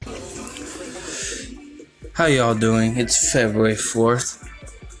How y'all doing? It's February 4th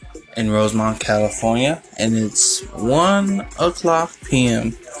in Rosemont, California, and it's 1 o'clock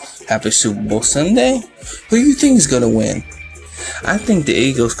p.m. Happy Super Bowl Sunday. Who do you think is gonna win? I think the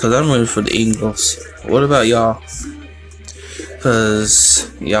Eagles, because I'm rooting for the Eagles. What about y'all?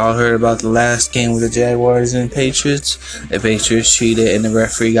 Because y'all heard about the last game with the Jaguars and Patriots? The Patriots cheated and the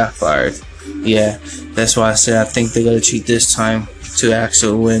referee got fired. Yeah, that's why I said I think they're gonna cheat this time to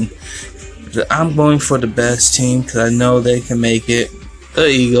actually win. I'm going for the best team because I know they can make it. The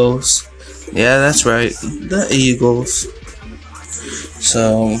Eagles. Yeah, that's right. The Eagles.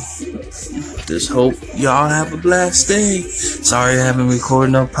 So, just hope y'all have a blessed day. Sorry I haven't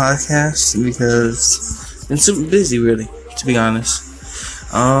recorded no podcast because been super busy, really, to be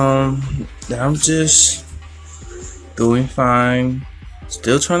honest. I'm just doing fine.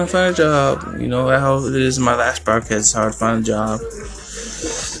 Still trying to find a job. You know how it is in my last podcast. It's hard to find a job.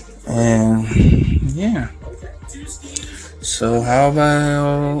 And yeah. So how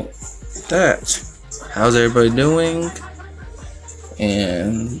about that? How's everybody doing?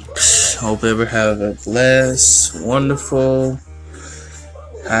 And hope ever have a blessed, wonderful,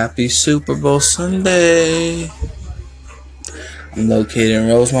 happy Super Bowl Sunday. I'm located in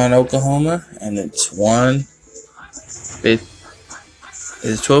Rosemont, Oklahoma, and it's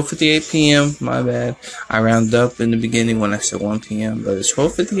 12:58 p.m. My bad. I rounded up in the beginning when I said 1 p.m., but it's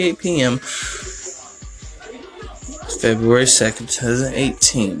 12:58 p.m. February 2nd,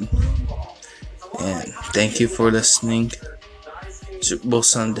 2018. And thank you for listening. Super Bowl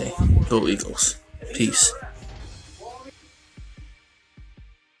Sunday. Go Eagles. Peace.